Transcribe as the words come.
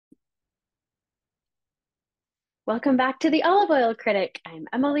Welcome back to the Olive Oil Critic. I'm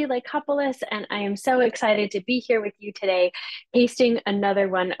Emily Lycopoulos, and I am so excited to be here with you today, tasting another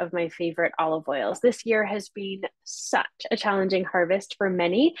one of my favorite olive oils. This year has been such a challenging harvest for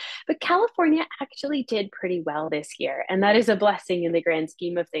many, but California actually did pretty well this year, and that is a blessing in the grand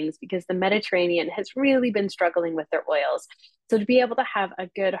scheme of things because the Mediterranean has really been struggling with their oils. So to be able to have a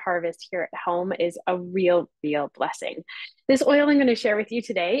good harvest here at home is a real blessing. This oil I'm going to share with you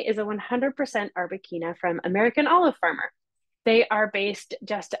today is a 100% Arbequina from American Olive Farmer. They are based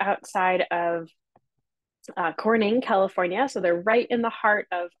just outside of Corning, California. So they're right in the heart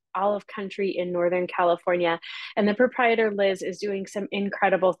of olive country in Northern California. And the proprietor, Liz, is doing some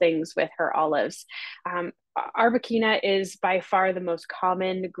incredible things with her olives. Arbequina is by far the most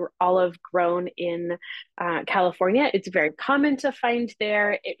common olive grown in California. It's very common to find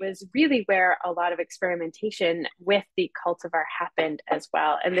there. It was really where a lot of experimentation with the cultivar happened as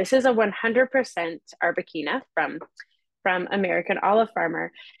well. And this is a 100% Arbequina from American Olive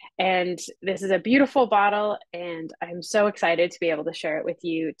Farmer. And this is a beautiful bottle, and I'm so excited to be able to share it with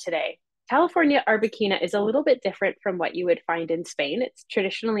you today. California Arbequina is a little bit different from what you would find in Spain. It's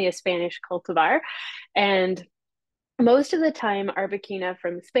traditionally a Spanish cultivar, and most of the time, Arbequina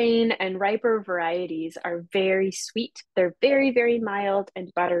from Spain and riper varieties are very sweet. They're very mild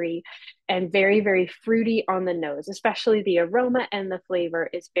and buttery and very fruity on the nose, especially the aroma and the flavor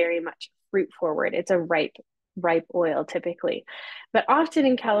is very much fruit forward. It's a ripe oil typically. But often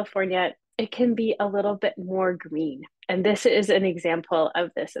in California, it can be a little bit more green. And this is an example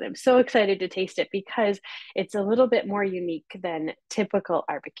of this. And I'm so excited to taste it because it's a little bit more unique than typical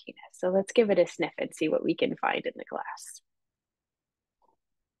Arbequina. So let's give it a sniff and see what we can find in the glass.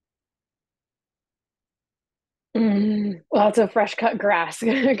 Lots of fresh cut grass.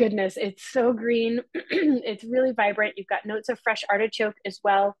 Goodness, it's so green. It's really vibrant. You've got notes of fresh artichoke as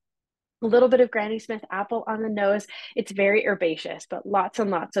well, a little bit of Granny Smith apple on the nose. It's very herbaceous, but lots and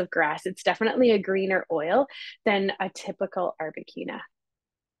lots of grass. It's definitely a greener oil than a typical Arbequina.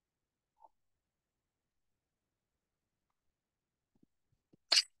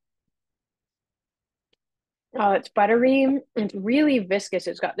 Oh, it's buttery. It's really viscous.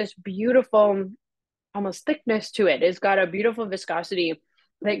 It's got this beautiful, almost thickness to it. It's got a beautiful viscosity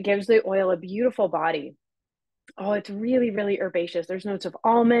that gives the oil a beautiful body. Oh, it's really herbaceous. There's notes of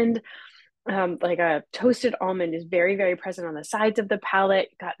almond, like a toasted almond is very present on the sides of the palate.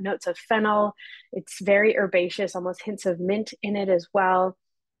 Got notes of fennel. It's very herbaceous, almost hints of mint in it as well,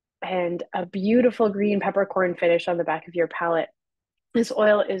 and a beautiful green peppercorn finish on the back of your palate. This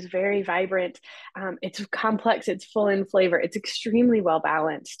oil is very vibrant. It's complex. It's full in flavor. It's extremely well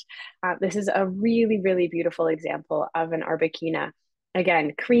balanced. This is a really beautiful example of an Arbequina.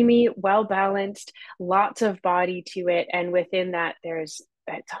 Again, creamy, well balanced, lots of body to it, and within that, it's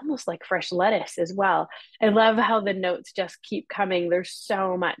almost like fresh lettuce as well. I love how the notes just keep coming. There's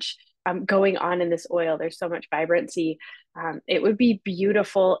so much going on in this oil. There's so much vibrancy. It would be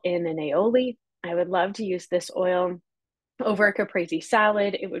beautiful in an aioli. I would love to use this oil over a caprese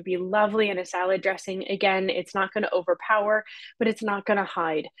salad. It would be lovely in a salad dressing. Again, it's not going to overpower, but it's not going to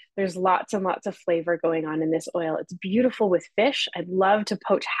hide. There's lots and lots of flavor going on in this oil. It's beautiful with fish. I'd love to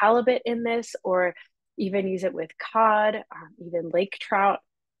poach halibut in this or even use it with cod, even lake trout.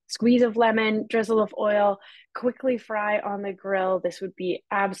 Squeeze of lemon, drizzle of oil, quickly fry on the grill. This would be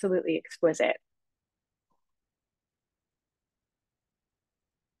absolutely exquisite.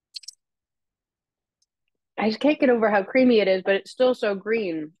 I just can't get over how creamy it is, but it's still so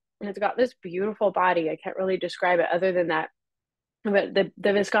green. And it's got this beautiful body. I can't really describe it other than that. But the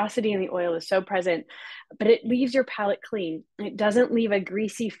viscosity in the oil is so present, but it leaves your palate clean. It doesn't leave a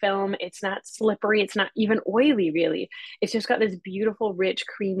greasy film. It's not slippery. It's not even oily, really. It's just got this beautiful, rich,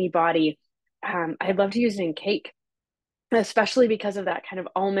 creamy body. I'd love to use it in cake, especially because of that kind of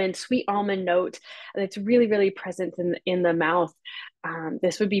almond, sweet almond note that's really present in the mouth.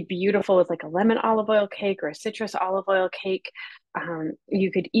 This would be beautiful with like a lemon olive oil cake or a citrus olive oil cake.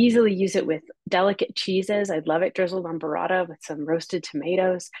 You could easily use it with delicate cheeses. I'd love it drizzled on burrata with some roasted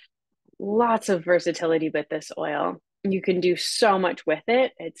tomatoes. Lots of versatility with this oil. You can do so much with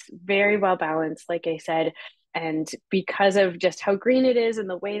it. It's very well balanced, like I said. And because of just how green it is and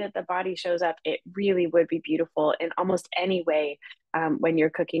the way that the body shows up, it really would be beautiful in almost any way when you're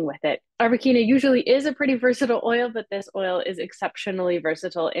cooking with it. Arbequina usually is a pretty versatile oil, but this oil is exceptionally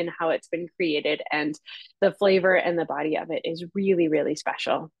versatile in how it's been created, and the flavor and the body of it is really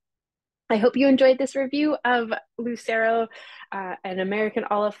special. I hope you enjoyed this review of Lucero, an American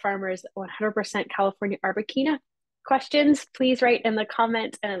Olive Farmer's 100% California Arbequina. Questions, please write in the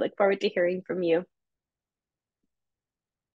comments, and I look forward to hearing from you.